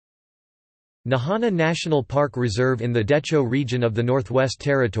Nahanni National Park Reserve in the Decho region of the Northwest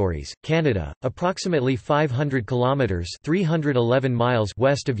Territories, Canada, approximately 500 kilometers (311 miles)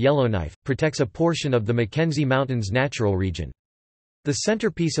 west of Yellowknife, protects a portion of the Mackenzie Mountains natural region. The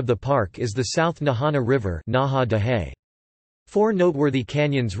centerpiece of the park is the South Nahanni River Four noteworthy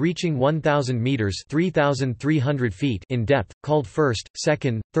canyons reaching 1,000 meters (3,300 feet) in depth, called First,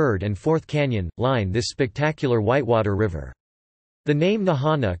 Second, Third and Fourth Canyon, line this spectacular whitewater river. The name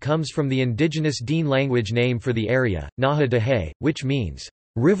Nahanni comes from the indigenous Dene language name for the area, Naha Dahe, which means,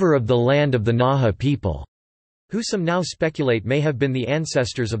 "river of the land of the Naha people", who some now speculate may have been the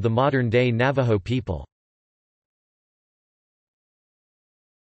ancestors of the modern-day Navajo people.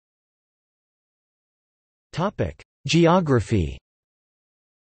 Geography.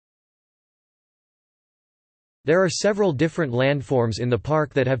 There are several different landforms in the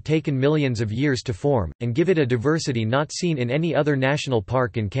park that have taken millions of years to form, and give it a diversity not seen in any other national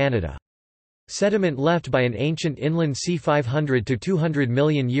park in Canada. Sediment left by an ancient inland sea 500 to 200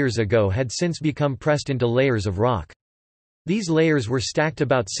 million years ago had since become pressed into layers of rock. These layers were stacked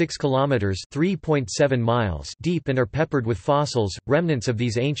about 6 kilometers (3.7 miles) deep and are peppered with fossils, remnants of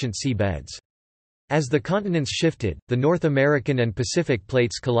these ancient sea beds. As the continents shifted, the North American and Pacific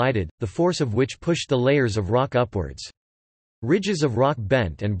plates collided, the force of which pushed the layers of rock upwards. Ridges of rock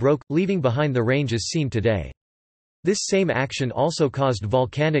bent and broke, leaving behind the ranges seen today. This same action also caused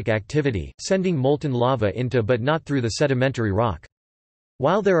volcanic activity, sending molten lava into but not through the sedimentary rock.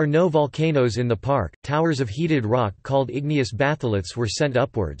 While there are no volcanoes in the park, towers of heated rock called igneous batholiths were sent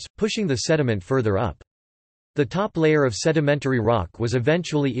upwards, pushing the sediment further up. The top layer of sedimentary rock was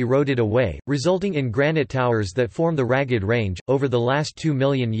eventually eroded away, resulting in granite towers that form the Ragged Range. Over the last 2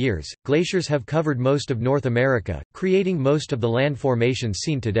 million years, glaciers have covered most of North America, creating most of the land formations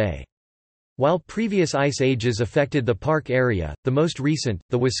seen today. While previous ice ages affected the park area, the most recent,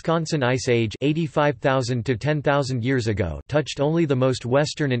 the Wisconsin Ice Age 85,000 to 10,000 years ago, touched only the most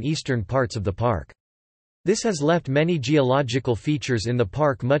western and eastern parts of the park. This has left many geological features in the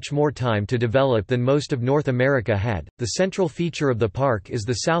park much more time to develop than most of North America had. The central feature of the park is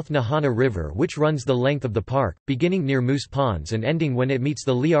the South Nahanni River, which runs the length of the park, beginning near Moose Ponds and ending when it meets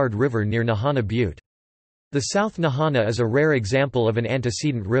the Liard River near Nahanni Butte. The South Nahanni is a rare example of an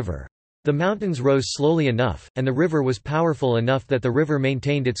antecedent river. The mountains rose slowly enough, and the river was powerful enough that the river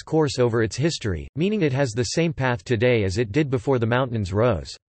maintained its course over its history, meaning it has the same path today as it did before the mountains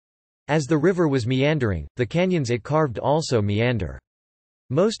rose. As the river was meandering, the canyons it carved also meander.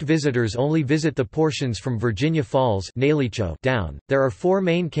 Most visitors only visit the portions from Virginia Falls down. There are 4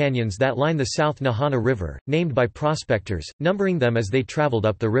 main canyons that line the South Nahanni River, named by prospectors, numbering them as they traveled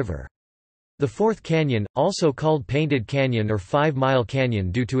up the river. The fourth canyon, also called Painted Canyon or 5 Mile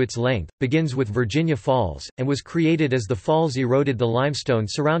Canyon due to its length, begins with Virginia Falls, and was created as the falls eroded the limestone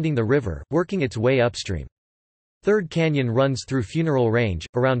surrounding the river, working its way upstream. Third Canyon runs through Funeral Range,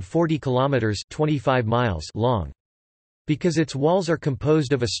 around 40 kilometers (25 miles) long. Because its walls are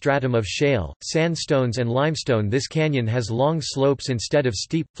composed of a stratum of shale, sandstones and limestone, this canyon has long slopes instead of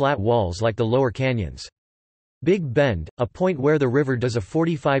steep, flat walls like the lower canyons. Big Bend, a point where the river does a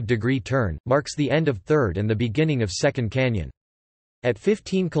 45-degree turn, marks the end of Third and the beginning of Second Canyon. At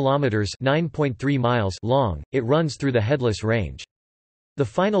 15 kilometers (9.3 miles) long, it runs through the Headless Range. The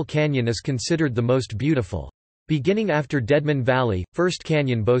final canyon is considered the most beautiful. Beginning after Deadman Valley, First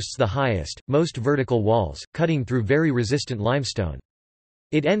Canyon boasts the highest, most vertical walls, cutting through very resistant limestone.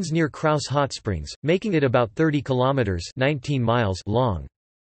 It ends near Krause Hot Springs, making it about 30 kilometers (19 miles) long.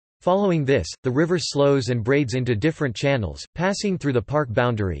 Following this, the river slows and braids into different channels, passing through the park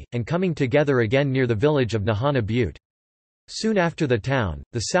boundary, and coming together again near the village of Nahanni Butte. Soon after the town,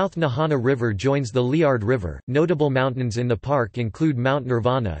 the South Nahanni River joins the Liard River. Notable mountains in the park include Mount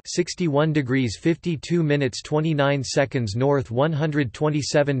Nirvana, 61 degrees 52 minutes 29 seconds north,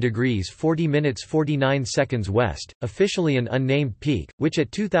 127 degrees 40 minutes 49 seconds west, officially an unnamed peak, which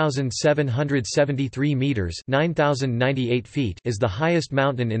at 2,773 meters (9,098 feet) is the highest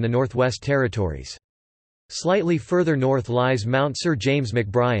mountain in the Northwest Territories. Slightly further north lies Mount Sir James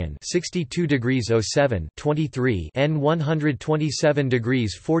McBrien, 62 degrees 07 23 N 127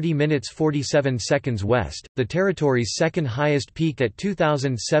 degrees 40 minutes 47 seconds west, the territory's second highest peak at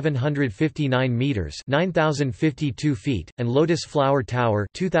 2,759 meters (9,052 feet), and Lotus Flower Tower,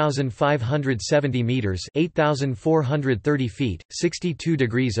 2,570 meters (8,430 feet), 62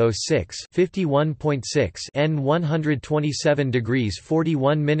 degrees 06 51.6 N 127 degrees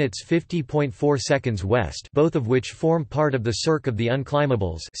 41 minutes 50.4 seconds west, both of which form part of the Cirque of the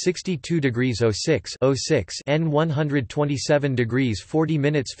Unclimbables, 62 degrees 06 N 127 degrees 40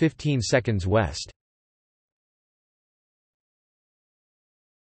 minutes 15 seconds west.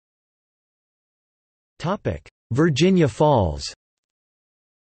 Virginia Falls.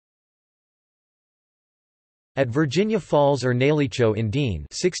 At Virginia Falls or Nalicho in Dean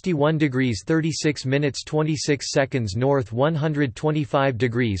 61 degrees 36 minutes 26 seconds north 125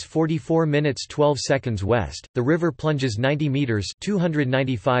 degrees 44 minutes 12 seconds west, the river plunges 90 meters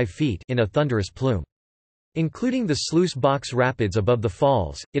 295 feet in a thunderous plume. Including the Sluice Box Rapids above the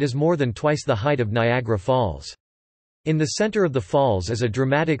falls, it is more than twice the height of Niagara Falls. In the center of the falls is a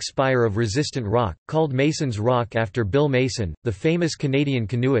dramatic spire of resistant rock, called Mason's Rock after Bill Mason, the famous Canadian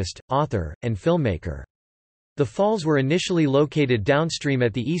canoeist, author, and filmmaker. The falls were initially located downstream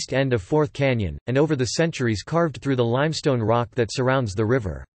at the east end of Fourth Canyon, and over the centuries carved through the limestone rock that surrounds the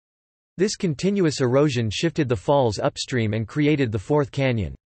river. This continuous erosion shifted the falls upstream and created the Fourth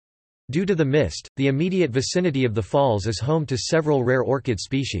Canyon. Due to the mist, the immediate vicinity of the falls is home to several rare orchid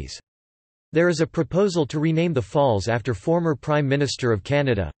species. There is a proposal to rename the falls after former Prime Minister of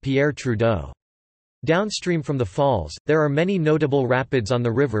Canada, Pierre Trudeau. Downstream from the falls, there are many notable rapids on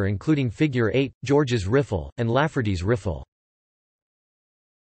the river including Figure 8, George's Riffle, and Lafferty's Riffle.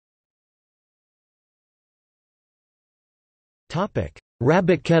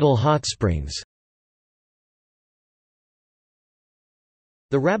 Rabbitkettle Hotsprings.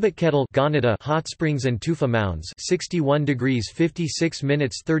 The Rabbitkettle Hot Springs and Tufa Mounds 61 degrees 56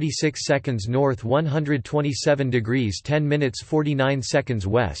 minutes 36 seconds north 127 degrees 10 minutes 49 seconds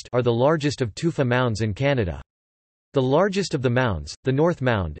west are the largest of tufa mounds in Canada. The largest of the mounds, the North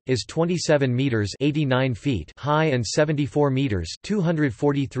Mound, is 27 meters 89 feet high and 74 meters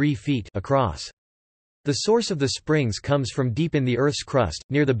 243 feet across. The source of the springs comes from deep in the Earth's crust,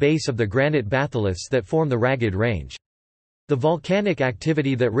 near the base of the granite batholiths that form the Ragged Range. The volcanic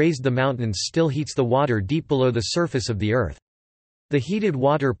activity that raised the mountains still heats the water deep below the surface of the Earth. The heated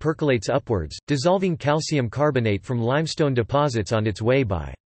water percolates upwards, dissolving calcium carbonate from limestone deposits on its way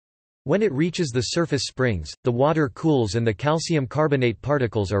by. When it reaches the surface springs, the water cools and the calcium carbonate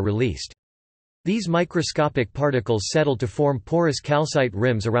particles are released. These microscopic particles settle to form porous calcite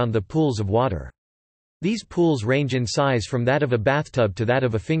rims around the pools of water. These pools range in size from that of a bathtub to that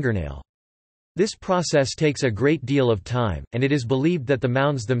of a fingernail. This process takes a great deal of time, and it is believed that the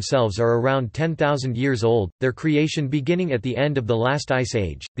mounds themselves are around 10,000 years old, their creation beginning at the end of the last ice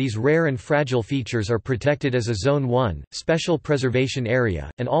age. These rare and fragile features are protected as a Zone 1 special preservation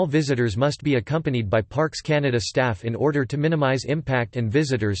area, and all visitors must be accompanied by Parks Canada staff in order to minimize impact, and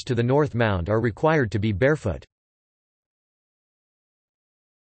visitors to the North Mound are required to be barefoot.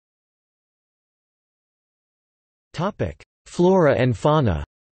 Topic: Flora and fauna.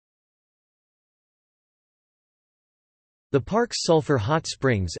 The park's sulfur hot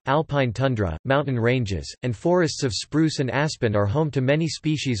springs, alpine tundra, mountain ranges, and forests of spruce and aspen are home to many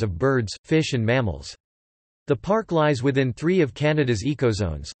species of birds, fish and mammals. The park lies within three of Canada's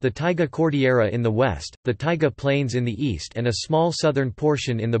ecozones, the Taiga Cordillera in the west, the Taiga Plains in the east and a small southern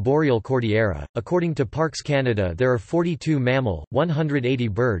portion in the Boreal Cordillera. According to Parks Canada there are 42 mammal, 180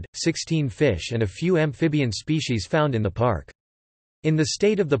 bird, 16 fish and a few amphibian species found in the park. In the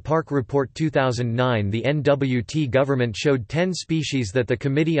State of the Park Report 2009 the NWT government showed 10 species that the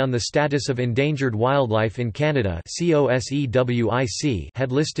Committee on the Status of Endangered Wildlife in Canada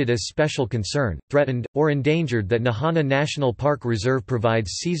had listed as special concern, threatened, or endangered that Nahanni National Park Reserve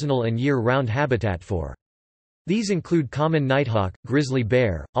provides seasonal and year-round habitat for. These include common nighthawk, grizzly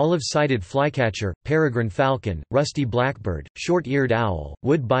bear, olive-sided flycatcher, peregrine falcon, rusty blackbird, short-eared owl,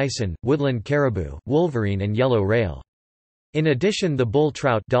 wood bison, woodland caribou, wolverine and yellow rail. In addition the bull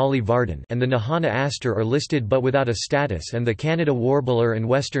trout Dolly Varden and the Nahanni aster are listed but without a status, and the Canada warbler and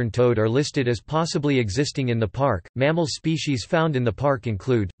western toad are listed as possibly existing in the park. Mammal species found in the park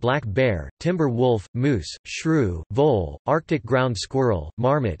include black bear, timber wolf, moose, shrew, vole, Arctic ground squirrel,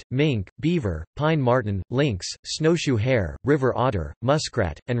 marmot, mink, beaver, pine marten, lynx, snowshoe hare, river otter,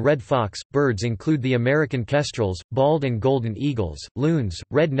 muskrat, and red fox. Birds include the American kestrels, bald and golden eagles, loons,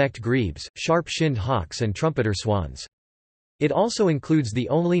 red-necked grebes, sharp-shinned hawks and trumpeter swans. It also includes the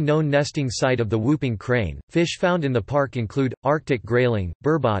only known nesting site of the whooping crane. Fish found in the park include Arctic grayling,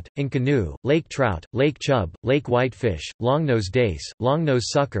 burbot, inconnu, lake trout, lake chub, lake whitefish, longnose dace,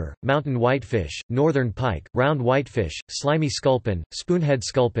 longnose sucker, mountain whitefish, northern pike, round whitefish, slimy sculpin, spoonhead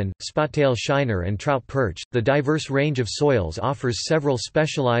sculpin, spottail shiner, and trout perch. The diverse range of soils offers several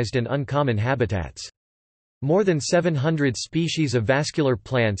specialized and uncommon habitats. More than 700 species of vascular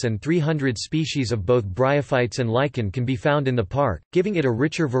plants and 300 species of both bryophytes and lichen can be found in the park, giving it a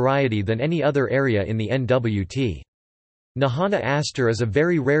richer variety than any other area in the NWT. Nahanni aster is a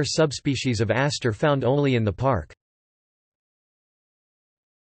very rare subspecies of aster found only in the park.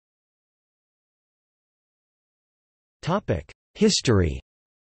 History.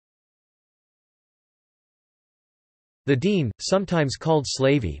 The Dene, sometimes called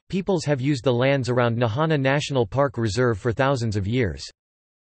Slavey, peoples have used the lands around Nahanni National Park Reserve for thousands of years.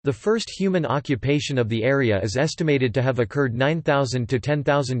 The first human occupation of the area is estimated to have occurred 9,000 to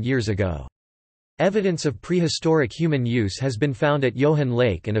 10,000 years ago. Evidence of prehistoric human use has been found at Johan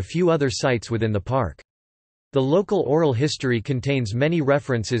Lake and a few other sites within the park. The local oral history contains many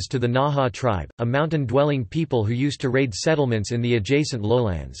references to the Naha tribe, a mountain-dwelling people who used to raid settlements in the adjacent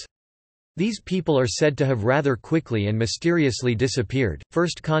lowlands. These people are said to have rather quickly and mysteriously disappeared.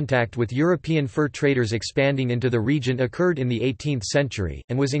 First contact with European fur traders expanding into the region occurred in the 18th century,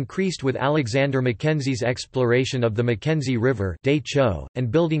 and was increased with Alexander Mackenzie's exploration of the Mackenzie River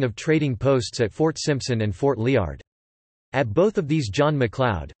and building of trading posts at Fort Simpson and Fort Liard. At both of these John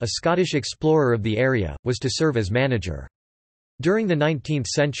MacLeod, a Scottish explorer of the area, was to serve as manager. During the 19th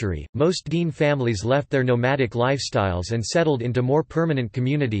century, most Dene families left their nomadic lifestyles and settled into more permanent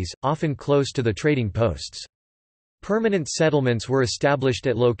communities, often close to the trading posts. Permanent settlements were established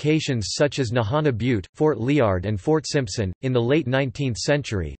at locations such as Nahanni Butte, Fort Liard, and Fort Simpson. In the late 19th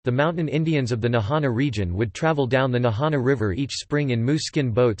century, the mountain Indians of the Nahanni region would travel down the Nahanni River each spring in moose skin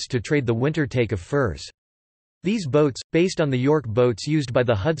boats to trade the winter take of furs. These boats, based on the York boats used by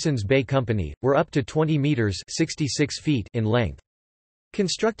the Hudson's Bay Company, were up to 20 meters (66 feet) in length.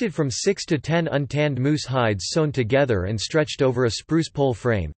 Constructed from 6 to 10 untanned moose hides sewn together and stretched over a spruce pole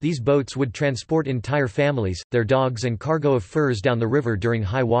frame, these boats would transport entire families, their dogs and cargo of furs down the river during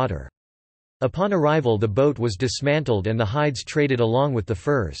high water. Upon arrival, the boat was dismantled and the hides traded along with the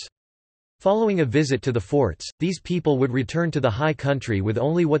furs. Following a visit to the forts, these people would return to the high country with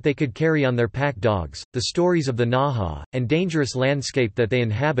only what they could carry on their pack dogs. The stories of the Naha, and dangerous landscape that they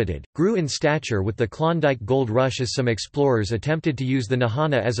inhabited, grew in stature with the Klondike Gold Rush as some explorers attempted to use the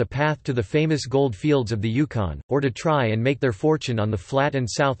Nahanni as a path to the famous gold fields of the Yukon, or to try and make their fortune on the Flat and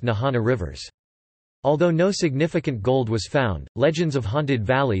South Nahanni rivers. Although no significant gold was found, legends of haunted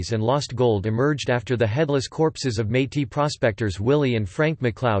valleys and lost gold emerged after the headless corpses of Métis prospectors Willie and Frank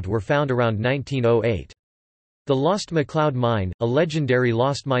MacLeod were found around 1908. The Lost MacLeod Mine, a legendary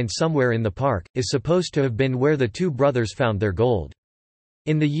lost mine somewhere in the park, is supposed to have been where the two brothers found their gold.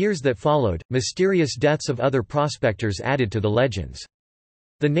 In the years that followed, mysterious deaths of other prospectors added to the legends.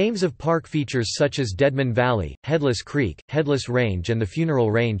 The names of park features such as Deadman Valley, Headless Creek, Headless Range and the Funeral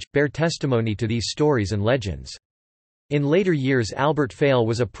Range, bear testimony to these stories and legends. In later years, Albert Fail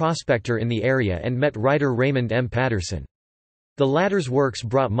was a prospector in the area and met writer Raymond M. Patterson. The latter's works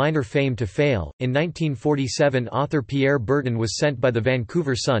brought minor fame to Fail. In 1947, author Pierre Berton was sent by the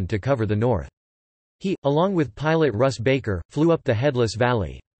Vancouver Sun to cover the North. He, along with pilot Russ Baker, flew up the Headless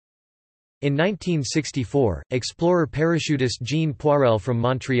Valley. In 1964, explorer parachutist Jean Poirel from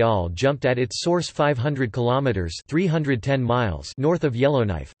Montreal jumped at its source 500 kilometers (310 miles) north of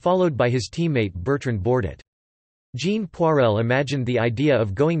Yellowknife, followed by his teammate Bertrand Bordet. Jean Poirel imagined the idea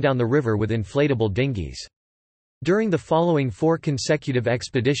of going down the river with inflatable dinghies. During the following 4 consecutive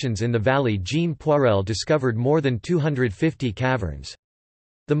expeditions in the valley, Jean Poirel discovered more than 250 caverns.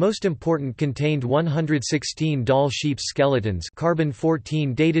 The most important contained 116 Dall sheep skeletons,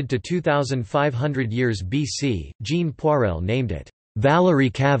 carbon-14 dated to 2,500 years BC. Jean Poirel named it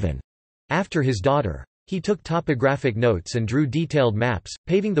Valerie Cavern after his daughter. He took topographic notes and drew detailed maps,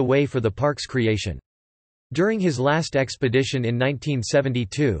 paving the way for the park's creation. During his last expedition in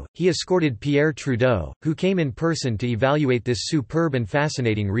 1972, he escorted Pierre Trudeau, who came in person to evaluate this superb and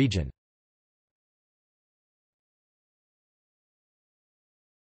fascinating region.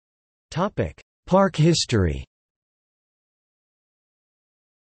 Park history.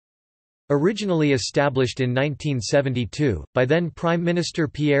 Originally established in 1972, by then Prime Minister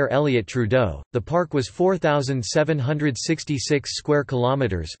Pierre Elliott Trudeau, the park was 4,766 square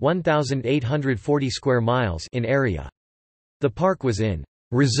kilometers (1,840 square miles) in area. The park was in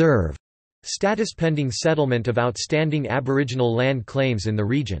reserve status pending settlement of outstanding Aboriginal land claims in the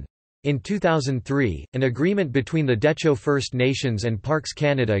region. In 2003, an agreement between the Decho First Nations and Parks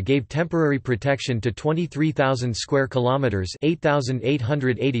Canada gave temporary protection to 23,000 square kilometers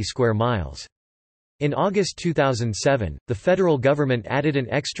 (8,880 square miles). In August 2007, the federal government added an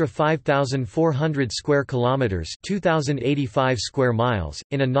extra 5,400 square kilometers (2,085 square miles)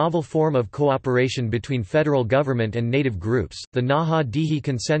 in a novel form of cooperation between federal government and native groups. The Naha Dihi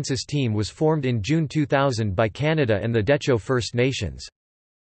Consensus Team was formed in June 2000 by Canada and the Decho First Nations.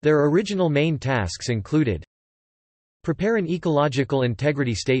 Their original main tasks included: prepare an ecological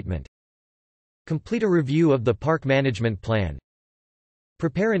integrity statement, complete a review of the park management plan,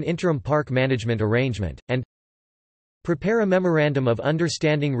 prepare an interim park management arrangement, and Prepare a Memorandum of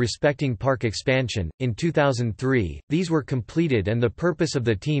Understanding respecting park expansion. In 2003, these were completed and the purpose of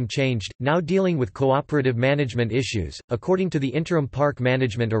the team changed, now dealing with cooperative management issues, according to the Interim Park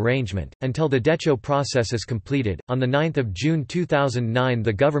Management Arrangement, until the DECHO process is completed. On 9 June 2009,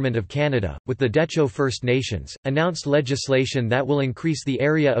 the Government of Canada, with the DECHO First Nations, announced legislation that will increase the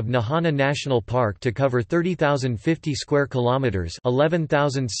area of Nahanni National Park to cover 30,050 square kilometres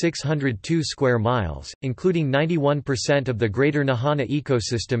 (11,602 square miles), including 91% of the Greater Nahanni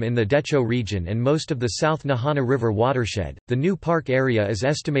ecosystem in the DECHO region and most of the South Nahanni River watershed. The new park area is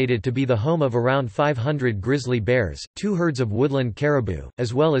estimated to be the home of around 500 grizzly bears, 2 herds of woodland caribou,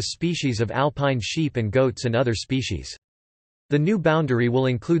 as well as species of alpine sheep and goats and other species. The new boundary will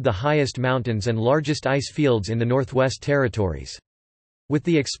include the highest mountains and largest ice fields in the Northwest Territories. With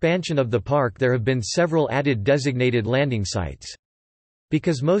the expansion of the park, there have been several added designated landing sites.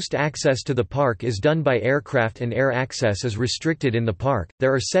 Because most access to the park is done by aircraft and air access is restricted in the park,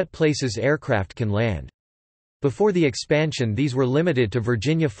 there are set places aircraft can land. Before the expansion, these were limited to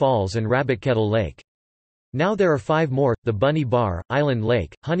Virginia Falls and Rabbitkettle Lake. Now there are 5 more: the Bunny Bar, Island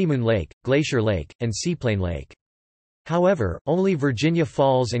Lake, Honeymoon Lake, Glacier Lake, and Seaplane Lake. However, only Virginia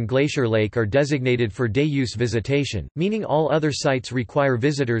Falls and Glacier Lake are designated for day-use visitation, meaning all other sites require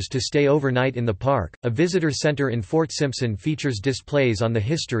visitors to stay overnight in the park. A visitor center in Fort Simpson features displays on the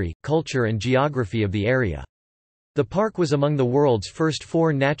history, culture, and geography of the area. The park was among the world's first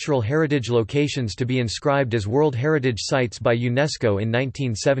 4 natural heritage locations to be inscribed as World Heritage Sites by UNESCO in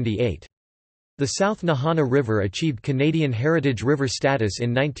 1978. The South Nahanni River achieved Canadian Heritage River status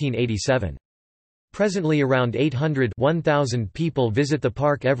in 1987. Presently around 1,000 people visit the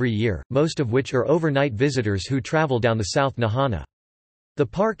park every year, most of which are overnight visitors who travel down the South Nahanni. The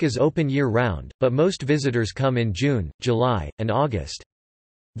park is open year-round, but most visitors come in June, July, and August.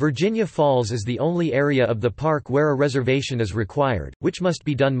 Virginia Falls is the only area of the park where a reservation is required, which must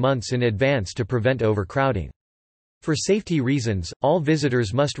be done months in advance to prevent overcrowding. For safety reasons, all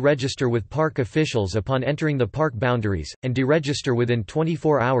visitors must register with park officials upon entering the park boundaries, and deregister within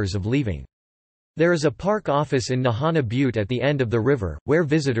 24 hours of leaving. There is a park office in Nahanni Butte at the end of the river, where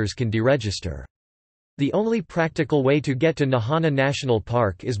visitors can deregister. The only practical way to get to Nahanni National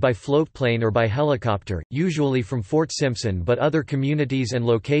Park is by floatplane or by helicopter, usually from Fort Simpson, but other communities and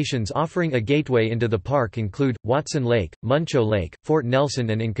locations offering a gateway into the park include Watson Lake, Muncho Lake, Fort Nelson,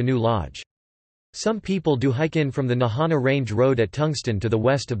 and Inconoo Lodge. Some people do hike in from the Nahanni Range Road at Tungsten to the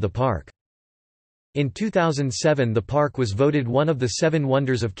west of the park. In 2007, the park was voted one of the 7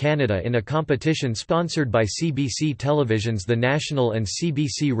 Wonders of Canada in a competition sponsored by CBC Television's The National and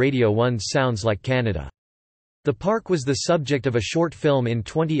CBC Radio 1's Sounds Like Canada. The park was the subject of a short film in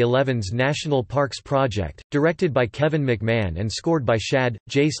 2011's National Parks Project, directed by Kevin McMahon and scored by Shad,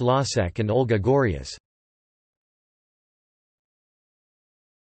 Jace Losek and Olga Gorias.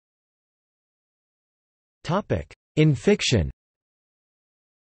 In fiction.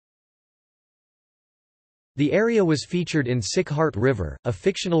 The area was featured in Sick Heart River, a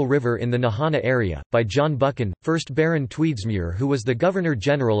fictional river in the Nahanni area, by John Buchan, 1st Baron Tweedsmuir, who was the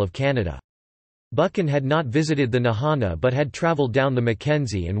Governor-General of Canada. Buchan had not visited the Nahanni but had travelled down the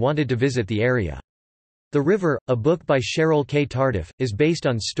Mackenzie and wanted to visit the area. The River, a book by Cheryl K. Tardif, is based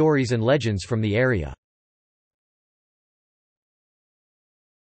on stories and legends from the area.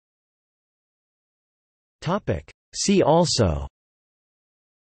 See also: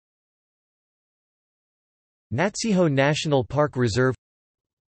 Natsiho National Park Reserve,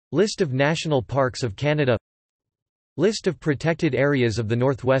 List of national parks of Canada, List of protected areas of the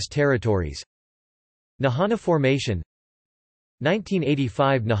Northwest Territories, Nahanni Formation,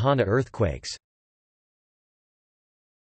 1985 Nahanni earthquakes.